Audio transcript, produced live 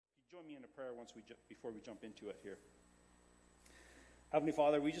me in a prayer before we jump into it here. Heavenly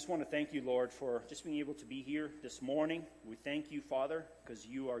Father, we just want to thank you, Lord, for just being able to be here this morning. We thank you, Father, because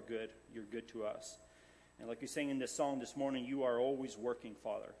you are good. You're good to us. And like we sang in this song this morning, you are always working,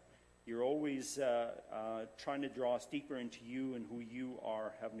 Father. You're always trying to draw us deeper into you and who you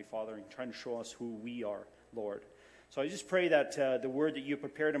are, Heavenly Father, and trying to show us who we are, Lord. So I just pray that the word that you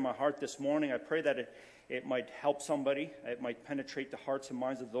prepared in my heart this morning, I pray that it might help somebody. It might penetrate the hearts and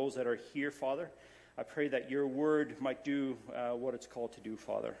minds of those that are here, Father. I pray that your word might do what it's called to do,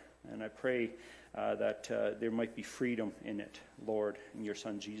 Father. And I pray that there might be freedom in it, Lord. In your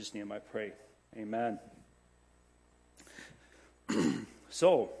Son, Jesus' name, I pray. Amen.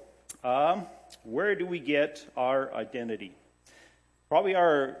 So, where do we get our identity? Probably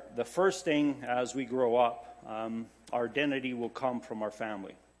the first thing as we grow up, our identity will come from our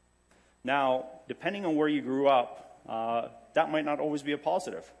family. Now, depending on where you grew up, that might not always be a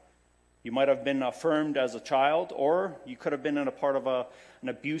positive. You might have been affirmed as a child, or you could have been in a part of an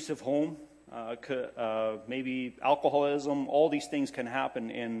abusive home. Maybe alcoholism. All these things can happen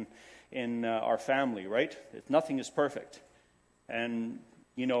in our family, right? Nothing is perfect. And,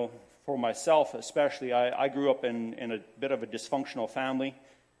 you know, for myself especially, I grew up in a bit of a dysfunctional family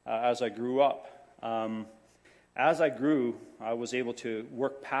as I grew up. As I grew, I was able to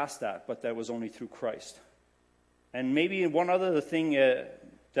work past that, but that was only through Christ. And maybe one other thing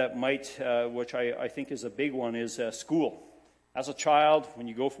that might, which I think is a big one, is school. As a child, when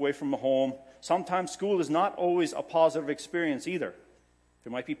you go away from the home, sometimes school is not always a positive experience either.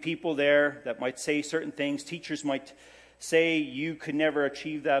 There might be people there that might say certain things. Teachers might say you could never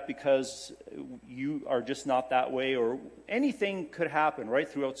achieve that because you are just not that way, or anything could happen right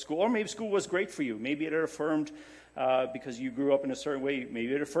throughout school. Or maybe school was great for you. Maybe it affirmed, because you grew up in a certain way,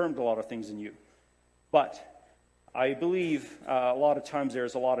 maybe it affirmed a lot of things in you. But I believe a lot of times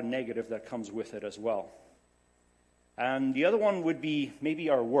there's a lot of negative that comes with it as well. And the other one would be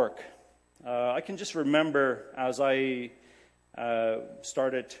maybe our work. I can just remember as I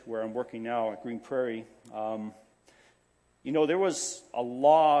started where I'm working now at Green Prairie, you know, there was a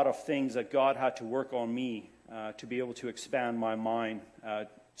lot of things that God had to work on me to be able to expand my mind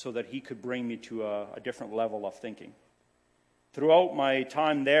so that he could bring me to a different level of thinking. Throughout my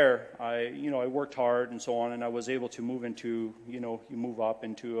time there, I worked hard and so on, and I was able to move into, you move up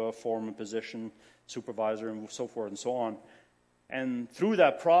into a foreman position, supervisor, and so forth and so on. And through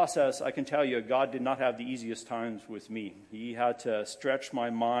that process, I can tell you, God did not have the easiest times with me. He had to stretch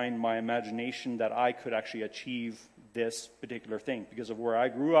my mind, my imagination, that I could actually achieve this particular thing. Because of where I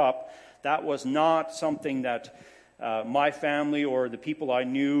grew up, that was not something that my family or the people I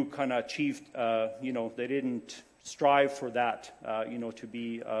knew kind of achieved. They didn't strive for that, to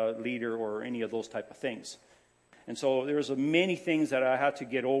be a leader or any of those type of things. And so there's many things that I had to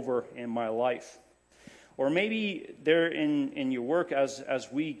get over in my life. Or maybe there in your work as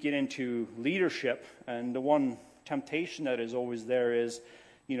we get into leadership, and the one temptation that is always there is,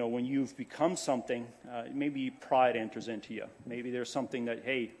 when you've become something, maybe pride enters into you. Maybe there's something that,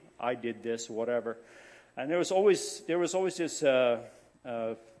 hey, I did this, whatever. And there was always this,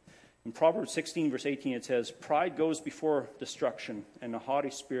 in Proverbs 16, verse 18, it says, pride goes before destruction, and a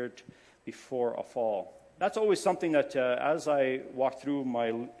haughty spirit before a fall. That's always something that, as I walked through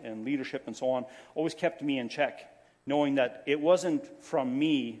in leadership and so on, always kept me in check, knowing that it wasn't from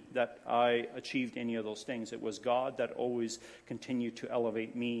me that I achieved any of those things. It was God that always continued to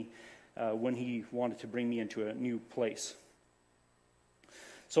elevate me when he wanted to bring me into a new place.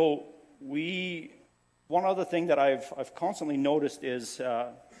 So one other thing that I've constantly noticed is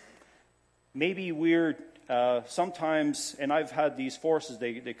maybe we're sometimes, and I've had these forces,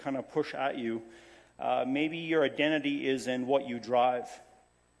 they kind of push at you. Maybe your identity is in what you drive.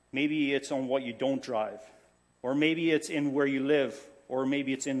 Maybe it's on what you don't drive. Or maybe it's in where you live. Or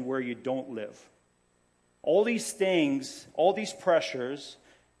maybe it's in where you don't live. All these things, all these pressures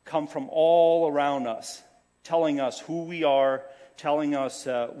come from all around us, telling us who we are, telling us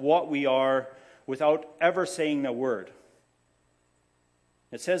what we are, without ever saying a word.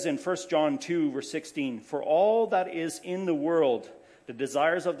 It says in 1 John 2, verse 16, for all that is in the world, the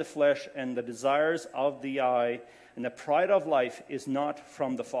desires of the flesh and the desires of the eye and the pride of life is not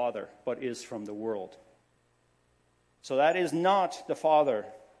from the Father, but is from the world. So that is not the Father.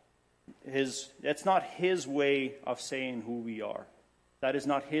 That's not his way of saying who we are. That is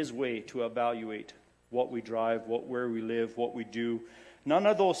not his way to evaluate what we drive, where we live, what we do. None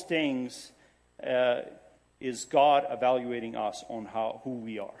of those things is God evaluating us on who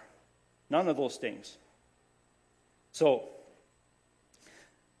we are. None of those things. So,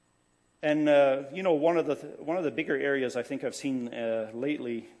 And one of the bigger areas I think I've seen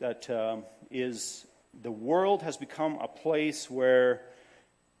lately that is the world has become a place where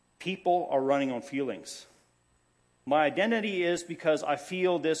people are running on feelings. My identity is because I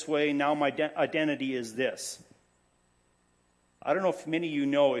feel this way. Now my identity is this. I don't know if many of you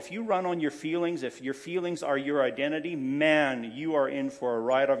know, if you run on your feelings, if your feelings are your identity, man, you are in for a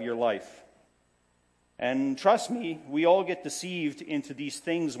ride of your life. And trust me, we all get deceived into these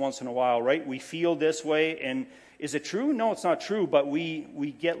things once in a while, right? We feel this way, and is it true? No, it's not true, but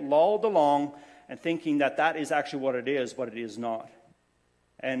we get lulled along and thinking that is actually what it is, but it is not.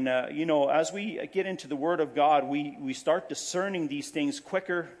 And, as we get into the Word of God, we start discerning these things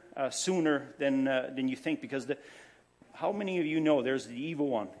quicker, sooner than you think, because how many of you know there's the evil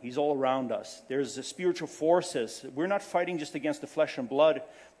one? He's all around us. There's the spiritual forces. We're not fighting just against the flesh and blood,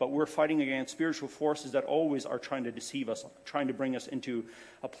 but we're fighting against spiritual forces that always are trying to deceive us, trying to bring us into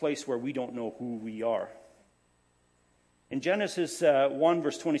a place where we don't know who we are. In Genesis 1,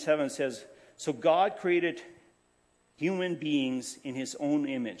 verse 27, it says, "So God created human beings in his own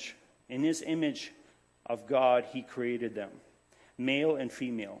image. In his image of God, he created them. Male and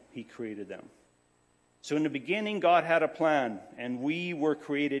female, he created them." So in the beginning, God had a plan, and we were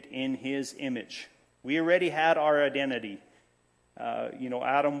created in his image. We already had our identity.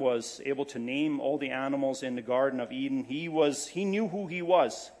 Adam was able to name all the animals in the Garden of Eden. He knew who he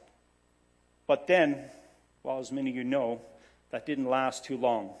was. But then, well, as many of you know, that didn't last too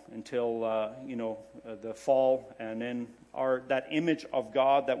long until, the fall, and then that image of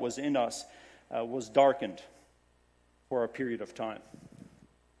God that was in us was darkened for a period of time.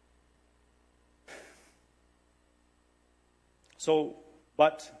 So,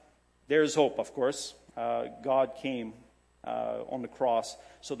 but there's hope, of course. God came on the cross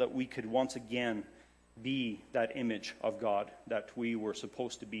so that we could once again be that image of God that we were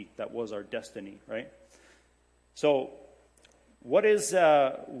supposed to be. That was our destiny, right? So, what is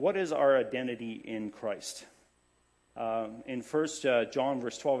our identity in Christ? In 1 John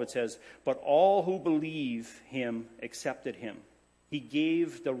verse 12 it says, "But all who believe him accepted him. He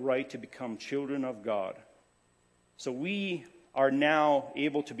gave the right to become children of God." So we are now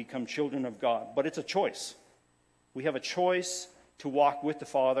able to become children of God, but it's a choice. We have a choice to walk with the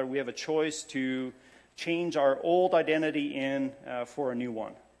Father. We have a choice to change our old identity for a new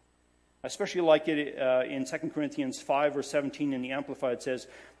one. Especially like it in 2 Corinthians 5 verse 17 in the Amplified, it says,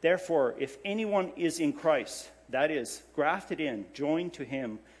 "Therefore, if anyone is in Christ," that is, grafted in, joined to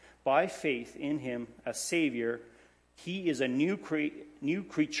him by faith in him as Savior, he is a new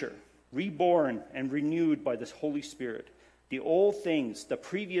creature, reborn and renewed by the Holy Spirit. The old things, the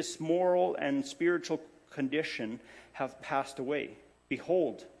previous moral and spiritual condition have passed away.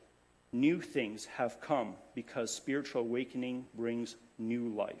 Behold, new things have come because spiritual awakening brings new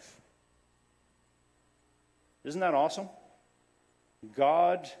life. Isn't that awesome?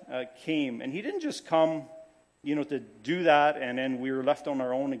 God came, and he didn't just come, to do that and then we were left on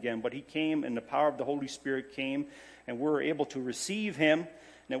our own again, but he came and the power of the Holy Spirit came and we were able to receive him.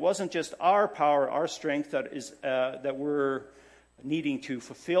 And it wasn't just our power, our strength that we're needing to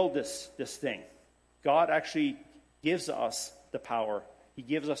fulfill this thing. God actually gives us the power. He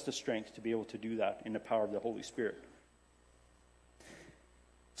gives us the strength to be able to do that in the power of the Holy Spirit.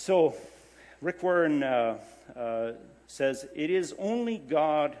 So, Rick Warren says, it's only in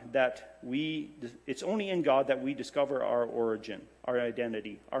God that we discover our origin, our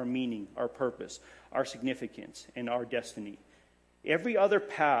identity, our meaning, our purpose, our significance, and our destiny. Every other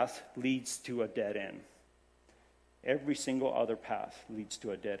path leads to a dead end. Every single other path leads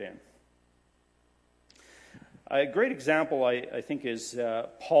to a dead end. A great example, I think, is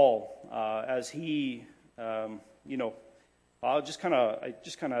Paul, as he, I just kind of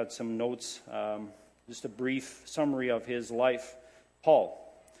had some notes, just a brief summary of his life. Paul,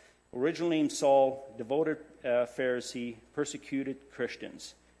 originally named Saul, devoted Pharisee, persecuted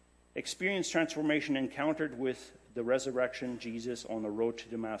Christians, experienced transformation, encountered with the resurrection Jesus on the road to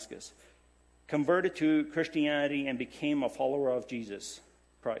Damascus, converted to Christianity and became a follower of Jesus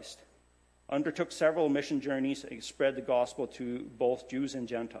Christ, undertook several mission journeys, spread the gospel to both Jews and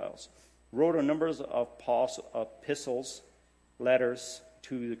Gentiles, wrote a number of epistles, letters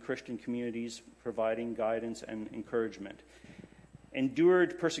to the Christian communities, providing guidance and encouragement,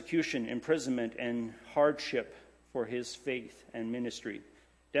 endured persecution, imprisonment, and hardship for his faith and ministry,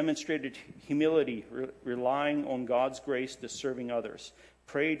 demonstrated humility, relying on God's grace to serving others,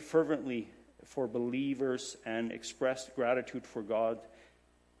 prayed fervently for believers, and expressed gratitude for God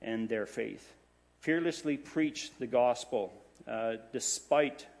and their faith, fearlessly preached the gospel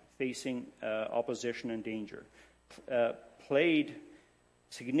despite facing opposition and danger, played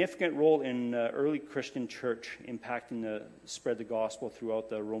significant role in early Christian church, impacting the spread the gospel throughout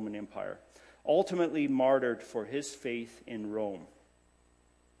the Roman Empire. Ultimately martyred for his faith in Rome.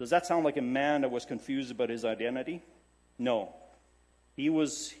 Does that sound like a man that was confused about his identity? No. He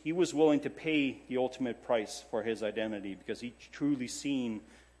was willing to pay the ultimate price for his identity because he truly seen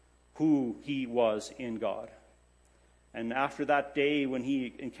who he was in God. And after that day when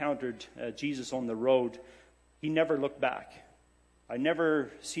he encountered Jesus on the road, he never looked back. I never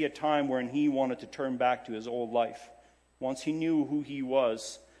see a time when he wanted to turn back to his old life. Once he knew who he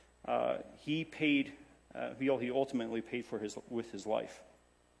was, he ultimately paid for with his life.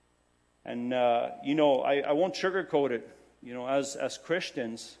 And I won't sugarcoat it. As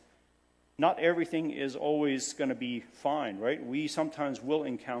Christians, not everything is always going to be fine, right? We sometimes will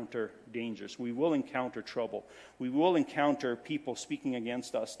encounter dangers. We will encounter trouble. We will encounter people speaking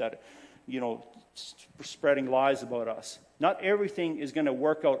against us that, spreading lies about us. Not everything is going to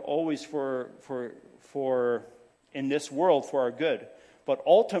work out always for in this world for our good, but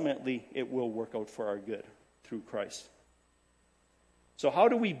ultimately it will work out for our good through Christ. So how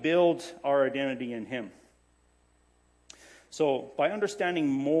do we build our identity in him? So by understanding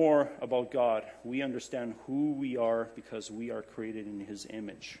more about God, we understand who we are because we are created in his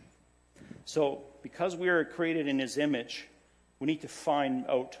image. So because we are created in his image, we need to find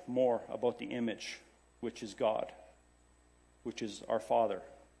out more about the image, which is God, which is our Father,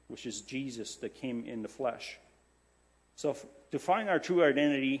 which is Jesus that came in the flesh. So to find our true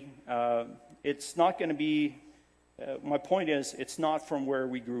identity, it's not going to be, my point is, it's not from where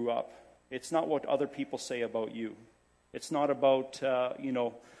we grew up. It's not what other people say about you. It's not about,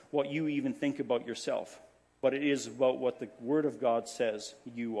 what you even think about yourself. But it is about what the Word of God says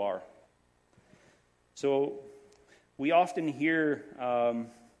you are. So we often hear,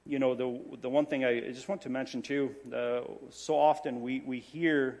 the one thing I just want to mention too, so often we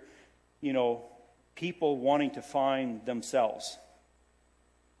hear, people wanting to find themselves.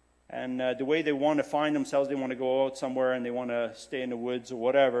 And the way they want to find themselves, they want to go out somewhere and they want to stay in the woods or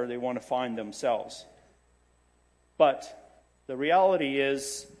whatever. They want to find themselves. But the reality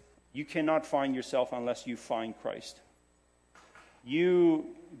is, you cannot find yourself unless you find Christ.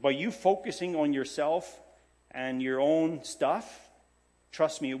 By you focusing on yourself and your own stuff,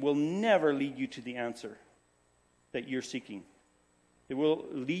 trust me, it will never lead you to the answer that you're seeking. It will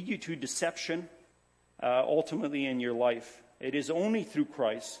lead you to deception, ultimately in your life. It is only through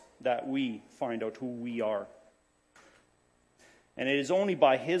Christ that we find out who we are. And it is only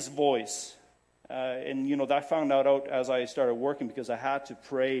by his voice. I found that out as I started working because I had to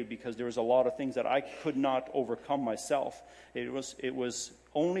pray because there was a lot of things that I could not overcome myself. It was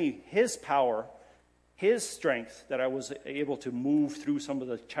only his power, his strength that I was able to move through some of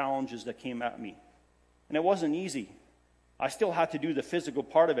the challenges that came at me. And it wasn't easy. I still had to do the physical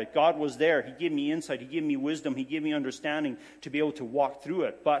part of it. God was there. He gave me insight. He gave me wisdom. He gave me understanding to be able to walk through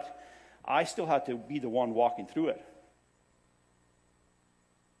it. But I still had to be the one walking through it.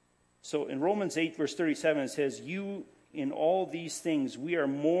 So in Romans 8, verse 37, it says, "You, in all these things, we are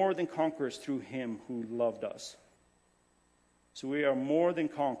more than conquerors through him who loved us." So we are more than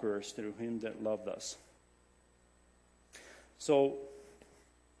conquerors through him that loved us. So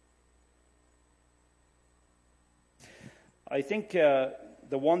I think the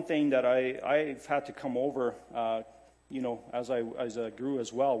one thing that I've had to come over, as I grew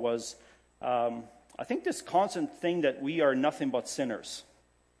as well, was I think this constant thing that we are nothing but sinners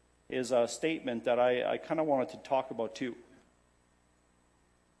is a statement that I kind of wanted to talk about too.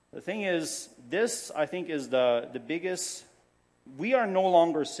 The thing is, this I think is the biggest. We are no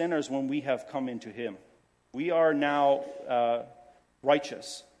longer sinners when we have come into him. We are now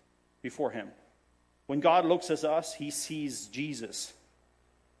righteous before him. When God looks at us, he sees Jesus.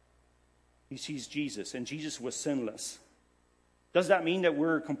 He sees Jesus, and Jesus was sinless. Does that mean that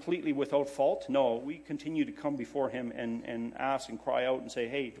we're completely without fault? No, we continue to come before him and ask and cry out and say,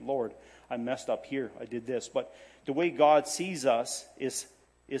 "Hey, Lord, I messed up here. I did this." But the way God sees us is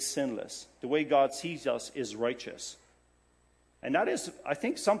sinless. The way God sees us is righteous. And that is, I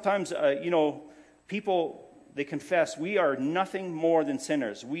think sometimes, people, they confess, we are nothing more than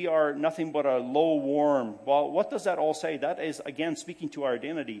sinners. We are nothing but a low worm. Well, what does that all say? That is, again, speaking to our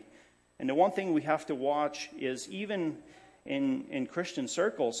identity. And the one thing we have to watch is even in Christian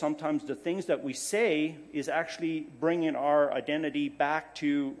circles, sometimes the things that we say is actually bringing our identity back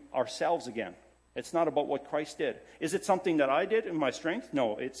to ourselves again. It's not about what Christ did. Is it something that I did in my strength?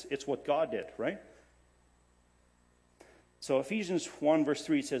 No, it's what God did, right? So Ephesians 1 verse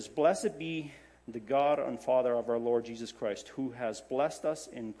 3 says, "Blessed be the God and Father of our Lord Jesus Christ, who has blessed us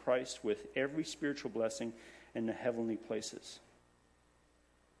in Christ with every spiritual blessing in the heavenly places."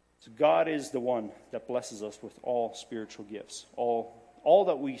 So God is the one that blesses us with all spiritual gifts, all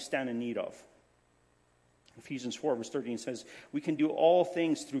that we stand in need of. Ephesians 4 verse 13 says, we can do all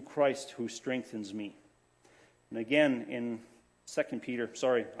things through Christ who strengthens me. And again in 2 Peter,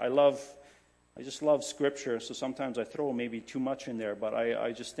 I just love Scripture, so sometimes I throw maybe too much in there, but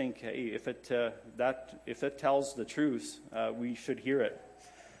I just think, hey, if it tells the truth, we should hear it.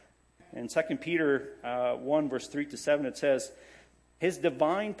 In 2 Peter 1 verse 3 to 7 it says, his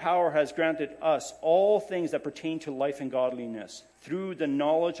divine power has granted us all things that pertain to life and godliness through the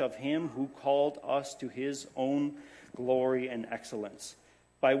knowledge of him who called us to his own glory and excellence,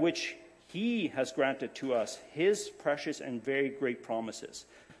 by which he has granted to us his precious and very great promises,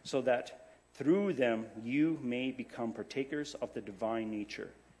 so that through them you may become partakers of the divine nature,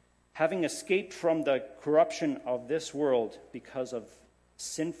 having escaped from the corruption of this world because of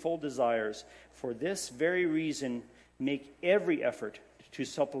sinful desires. For this very reason, make every effort to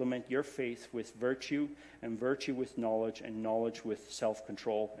supplement your faith with virtue, and virtue with knowledge, and knowledge with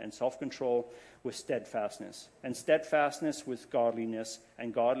self-control, and self-control with steadfastness, and steadfastness with godliness,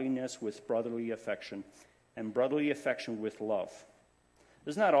 and godliness with brotherly affection, and brotherly affection with love.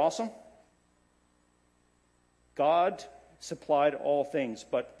 Isn't that awesome? God supplied all things,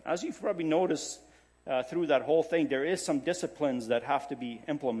 but as you've probably noticed through that whole thing, there is some disciplines that have to be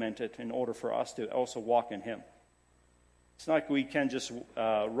implemented in order for us to also walk in him. It's not like we can just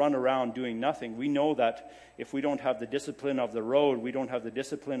run around doing nothing. We know that if we don't have the discipline of the road, we don't have the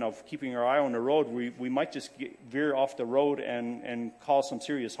discipline of keeping our eye on the road, we might just veer off the road and cause some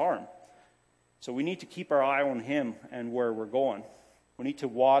serious harm. So we need to keep our eye on him and where we're going. We need to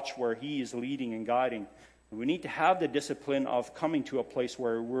watch where he is leading and guiding. We need to have the discipline of coming to a place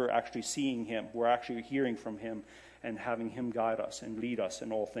where we're actually seeing him, we're actually hearing from him, and having him guide us and lead us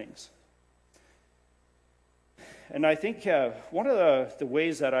in all things. And I think one of the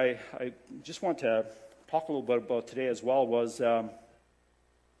ways that I just want to talk a little bit about today as well was I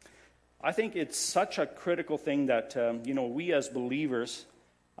think it's such a critical thing that we as believers,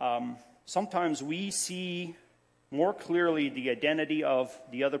 sometimes we see more clearly the identity of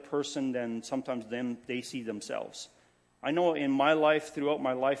the other person than sometimes they see themselves. I know in my life, throughout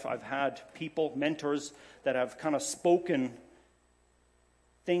my life, I've had people, mentors, that have kind of spoken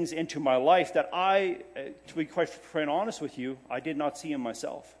things into my life that to be quite honest with you, I did not see in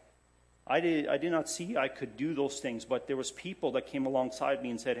myself. I did not see I could do those things, but there was people that came alongside me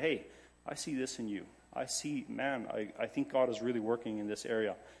and said, hey, I see this in you. I think God is really working in this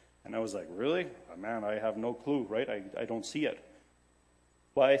area. And I was like, really? Man, I have no clue, right? I don't see it.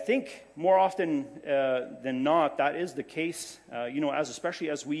 But I think more often than not, that is the case. Especially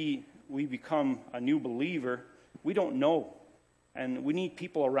as we become a new believer, we don't know. And we need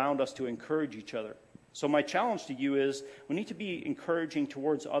people around us to encourage each other. So my challenge to you is we need to be encouraging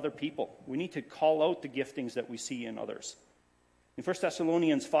towards other people. We need to call out the giftings that we see in others. In 1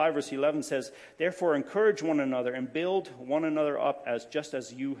 Thessalonians 5 verse 11 says, therefore encourage one another and build one another up just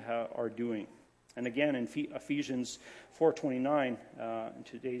as you are doing. And again in Ephesians 4:29,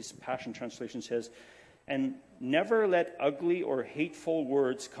 today's Passion Translation says, and never let ugly or hateful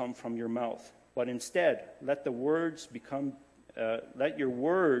words come from your mouth, but instead let your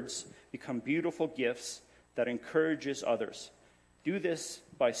words become beautiful gifts that encourages others. Do this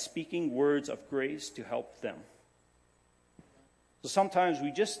by speaking words of grace to help them. So sometimes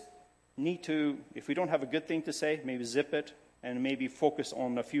we just need to, if we don't have a good thing to say, maybe zip it and maybe focus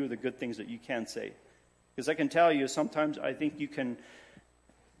on a few of the good things that you can say. Because I can tell you, sometimes I think you're going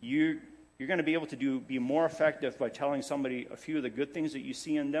to be able to be more effective by telling somebody a few of the good things that you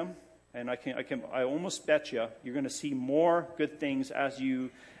see in them. And I almost bet you're going to see more good things as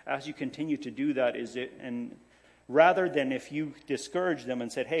you continue to do that. And rather than if you discourage them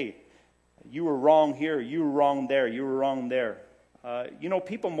and said, hey, you were wrong here, you were wrong there, you were wrong there.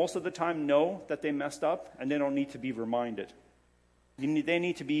 People most of the time know that they messed up, and they don't need to be reminded. They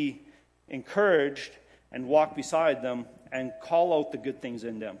need to be encouraged and walk beside them and call out the good things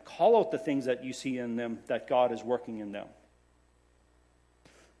in them. Call out the things that you see in them, that God is working in them.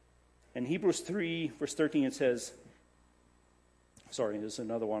 In Hebrews 3, verse 13, it says, this is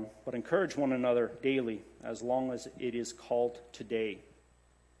another one, but encourage one another daily, as long as it is called today,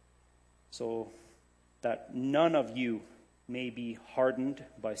 so that none of you may be hardened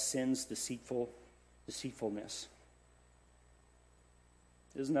by sin's deceitfulness.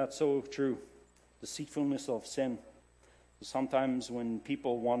 Isn't that so true? Deceitfulness of sin. Sometimes when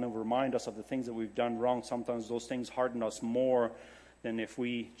people want to remind us of the things that we've done wrong, sometimes those things harden us more than if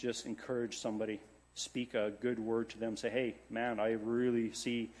we just encourage somebody, speak a good word to them, say, hey, man, I really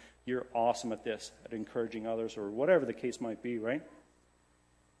see you're awesome at this, at encouraging others, or whatever the case might be, right?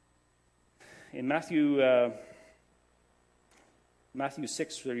 in Matthew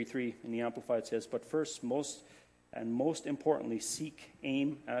 6:33 in the Amplified, it says, "But first, most importantly,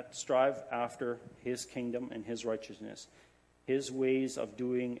 strive after his kingdom and his righteousness, his ways of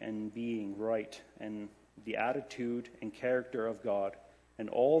doing and being right, and the attitude and character of God, and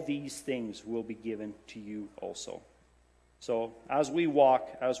all these things will be given to you also." So as we walk,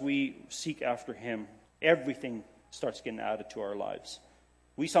 as we seek after him, everything starts getting added to our lives.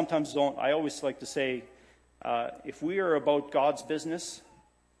 We sometimes don't. I always like to say, if we are about God's business,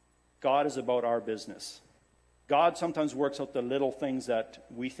 God is about our business. God sometimes works out the little things that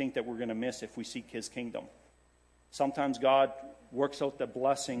we think that we're going to miss if we seek his kingdom. Sometimes God works out the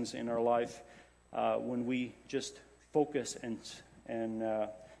blessings in our life when we just focus and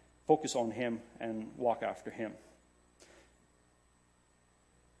focus on him and walk after him.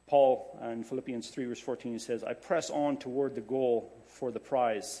 Paul in Philippians 3 verse 14 says, "I press on toward the goal for the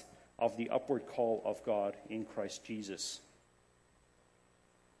prize of the upward call of God in Christ Jesus."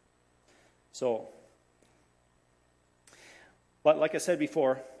 So, but like I said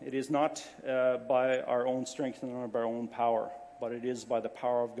before, it is not by our own strength and by our own power, but it is by the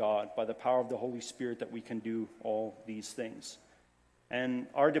power of God, by the power of the Holy Spirit that we can do all these things. And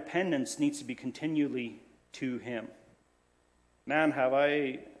our dependence needs to be continually to him. Man, have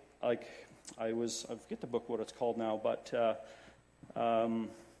I forget the book, what it's called now, but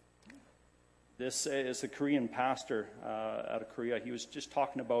this is a Korean pastor out of Korea. He was just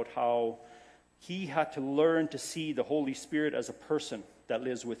talking about how he had to learn to see the Holy Spirit as a person that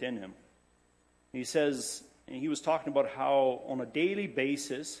lives within him. He says, and he was talking about how on a daily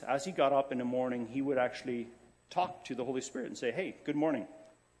basis, as he got up in the morning, he would actually talk to the Holy Spirit and say, "Hey, good morning.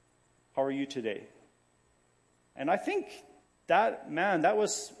 How are you today?" And I think that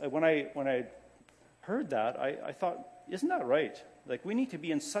was, when I heard that, I thought, isn't that right? Like, we need to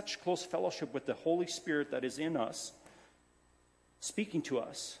be in such close fellowship with the Holy Spirit that is in us, speaking to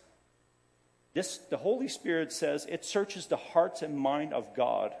us. The Holy Spirit says it searches the hearts and mind of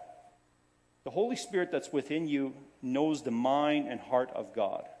God. The Holy Spirit that's within you knows the mind and heart of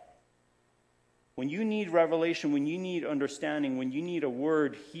God. When you need revelation, when you need understanding, when you need a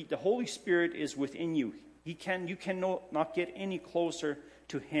word, the Holy Spirit is within you. You cannot get any closer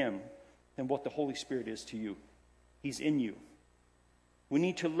to him than what the Holy Spirit is to you. He's in you. We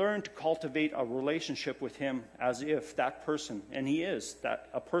need to learn to cultivate a relationship with him as if that person, and he is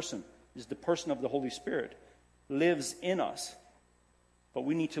a person, is the person of the Holy Spirit, lives in us. But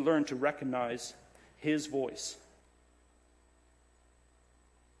we need to learn to recognize his voice.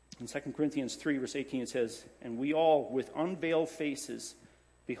 In 2 Corinthians 3, verse 18, it says, "And we all, with unveiled faces,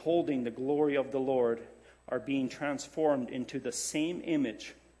 beholding the glory of the Lord, are being transformed into the same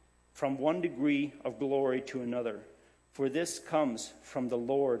image from one degree of glory to another. For this comes from the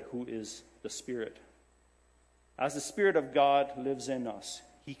Lord who is the Spirit." As the Spirit of God lives in us,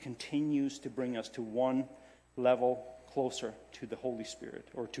 he continues to bring us to one level closer to the Holy Spirit,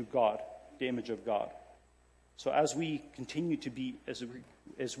 or to God, the image of God. So as we continue to be,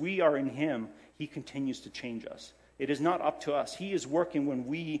 as we are in him, he continues to change us. It is not up to us. He is working when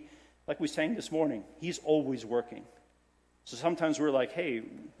we, like we sang this morning, he's always working. So sometimes we're like, hey,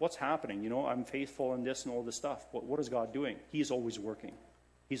 what's happening? I'm faithful in this and all this stuff. What is God doing? He is always working.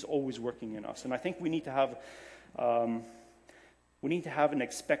 He's always working in us. And I think we need to have an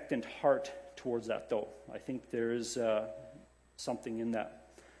expectant heart towards that, though. I think there is something in that.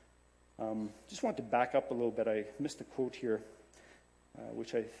 Just want to back up a little bit. I missed a quote here,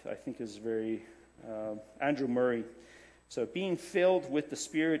 which I think is very Andrew Murray. So, being filled with the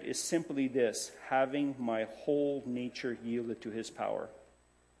Spirit is simply this: having my whole nature yielded to his power.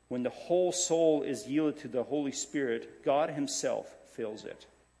 When the whole soul is yielded to the Holy Spirit, God himself fills it.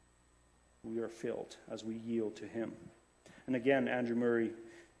 We are filled as we yield to him. And again, Andrew Murray,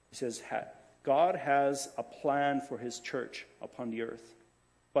 he says, God has a plan for his church upon the earth.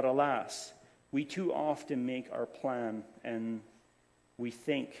 But alas, we too often make our plan and we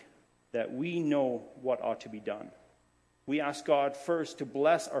think that we know what ought to be done. We ask God first to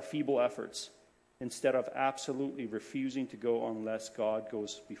bless our feeble efforts instead of absolutely refusing to go unless God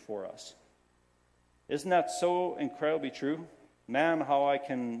goes before us. Isn't that so incredibly true? Man, how I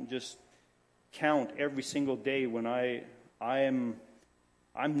can just count every single day when I'm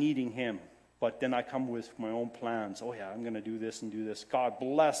needing him, but then I come with my own plans. Oh yeah, I'm going to do this and do this. God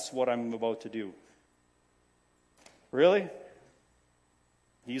bless what I'm about to do. Really?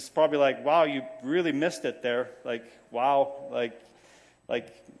 He's probably like, wow, you really missed it there. Like, wow, like,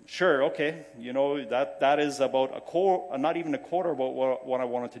 sure, okay, that is about not even a quarter about what I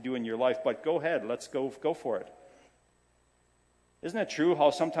wanted to do in your life, but go ahead, let's go for it. Isn't it true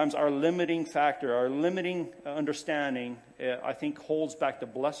how sometimes our limiting factor, our limiting understanding, I think holds back the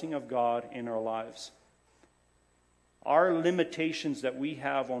blessing of God in our lives? Our limitations that we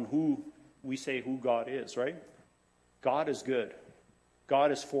have on who we say who God is, right? God is good.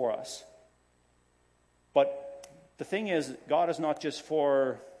 God is for us. But the thing is, God is not just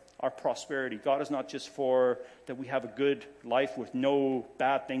for our prosperity. God is not just for that we have a good life with no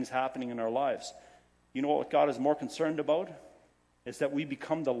bad things happening in our lives. You know what God is more concerned about? Is that we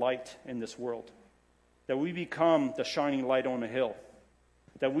become the light in this world. That we become the shining light on a hill.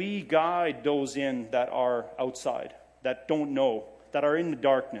 That we guide those in that are outside, that don't know, that are in the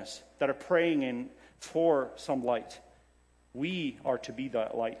darkness, that are praying in for some light. We are to be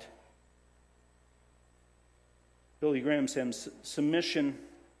that light. Billy Graham says, submission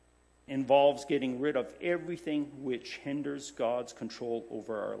involves getting rid of everything which hinders God's control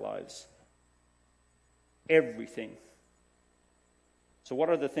over our lives. Everything. So what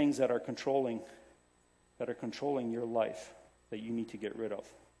are the things that are controlling your life that you need to get rid of?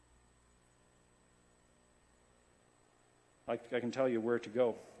 I can tell you where to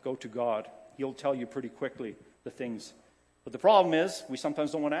go. Go to God. He'll tell you pretty quickly the things. But the problem is, we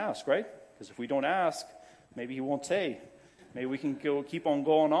sometimes don't want to ask, right? Because if we don't ask, maybe He won't say. Maybe we can keep on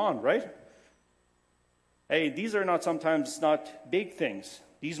going on, right? Hey, these are sometimes not big things.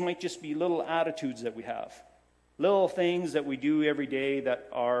 These might just be little attitudes that we have. Little things that we do every day that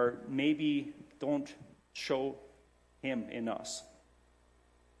are maybe don't show Him in us.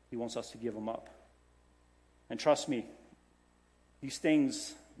 He wants us to give them up. And trust me, these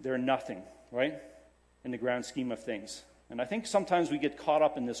things, they're nothing, right? In the grand scheme of things. And I think sometimes we get caught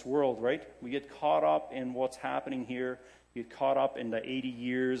up in this world, right? We get caught up in what's happening here. We get caught up in the 80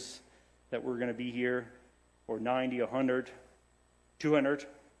 years that we're going to be here, or 90, 100, 200,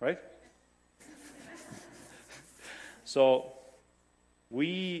 right? So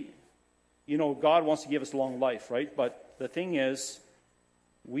God wants to give us long life, right? But the thing is,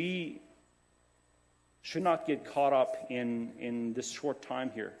 we should not get caught up in this short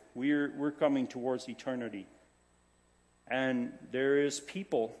time here. We're coming towards eternity. And there is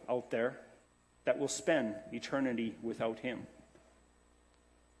people out there that will spend eternity without Him.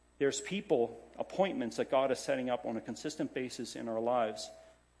 There's people, appointments that God is setting up on a consistent basis in our lives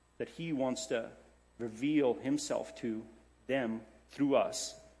that He wants to reveal Himself to them through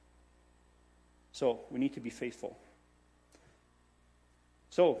us. So we need to be faithful.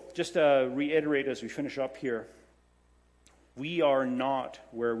 So just to reiterate as we finish up here, we are not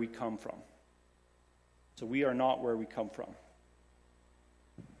where we come from. So we are not where we come from.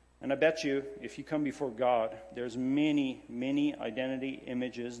 And I bet you, if you come before God, there's many, many identity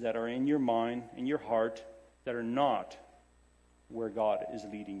images that are in your mind, in your heart, that are not where God is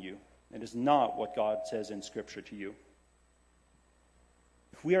leading you. It is not what God says in Scripture to you.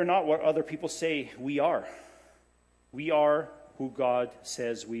 We are not what other people say we are. We are who God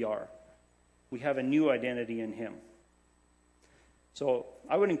says we are. We have a new identity in Him. So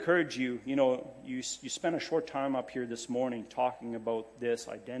I would encourage you, you spent a short time up here this morning talking about this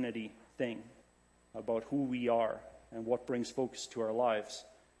identity thing, about who we are and what brings focus to our lives.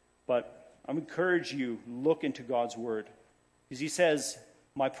 But I encourage you, look into God's Word. Because He says,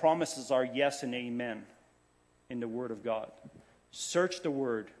 my promises are yes and amen in the Word of God. Search the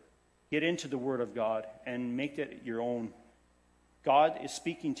Word. Get into the Word of God and make it your own. God is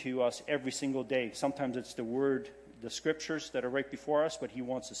speaking to us every single day. Sometimes it's the Word, the Scriptures that are right before us, but He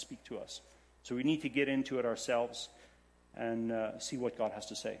wants to speak to us. So we need to get into it ourselves and see what God has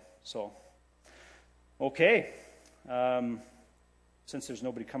to say. So, okay. Since there's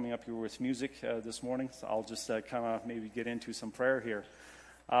nobody coming up here with music this morning, so I'll just kind of maybe get into some prayer here.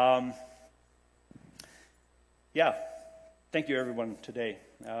 Thank you everyone today.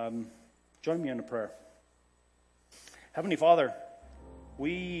 Join me in a prayer. Heavenly Father,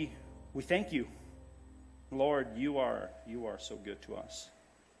 we thank you. Lord, you are so good to us.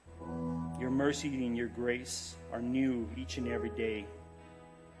 Your mercy and your grace are new each and every day.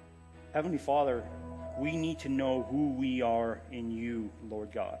 Heavenly Father, we need to know who we are in you,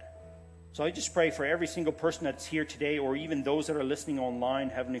 Lord God. So I just pray for every single person that's here today, or even those that are listening online,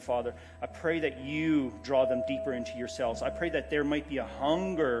 Heavenly Father, I pray that you draw them deeper into yourselves. I pray that there might be a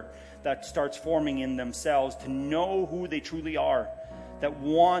hunger that starts forming in themselves to know who they truly are,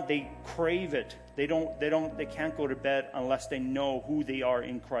 they crave it. They can't go to bed unless they know who they are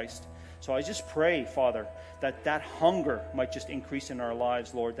in Christ. So I just pray, Father, that hunger might just increase in our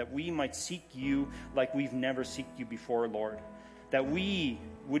lives, Lord, that we might seek you like we've never seeked you before, Lord. That we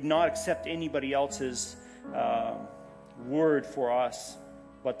would not accept anybody else's word for us,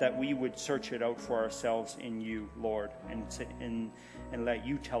 but that we would search it out for ourselves in you, Lord, and let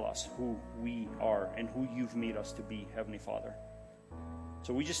you tell us who we are and who you've made us to be, Heavenly Father.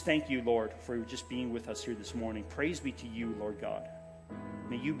 So we just thank you, Lord, for just being with us here this morning. Praise be to you, Lord God.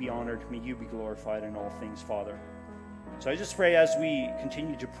 May you be honored. May you be glorified in all things, Father. So I just pray as we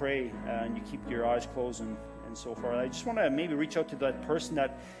continue to pray and you keep your eyes closed and so forth, I just want to maybe reach out to that person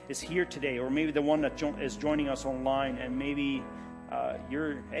that is here today, or maybe the one that is joining us online, and maybe I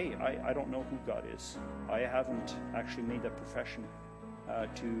don't know who God is. I haven't actually made that profession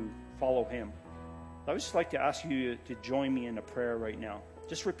to follow him. I would just like to ask you to join me in a prayer right now.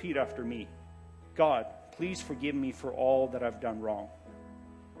 Just repeat after me. God, please forgive me for all that I've done wrong.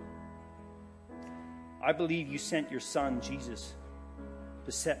 I believe you sent your son, Jesus,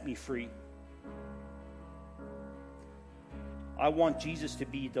 to set me free. I want Jesus to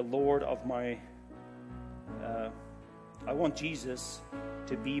be the Lord of my... I want Jesus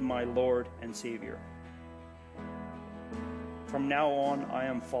to be my Lord and Savior. From now on, I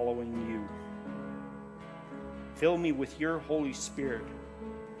am following you. Fill me with your Holy Spirit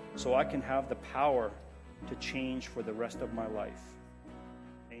so I can have the power to change for the rest of my life.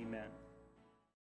 Amen.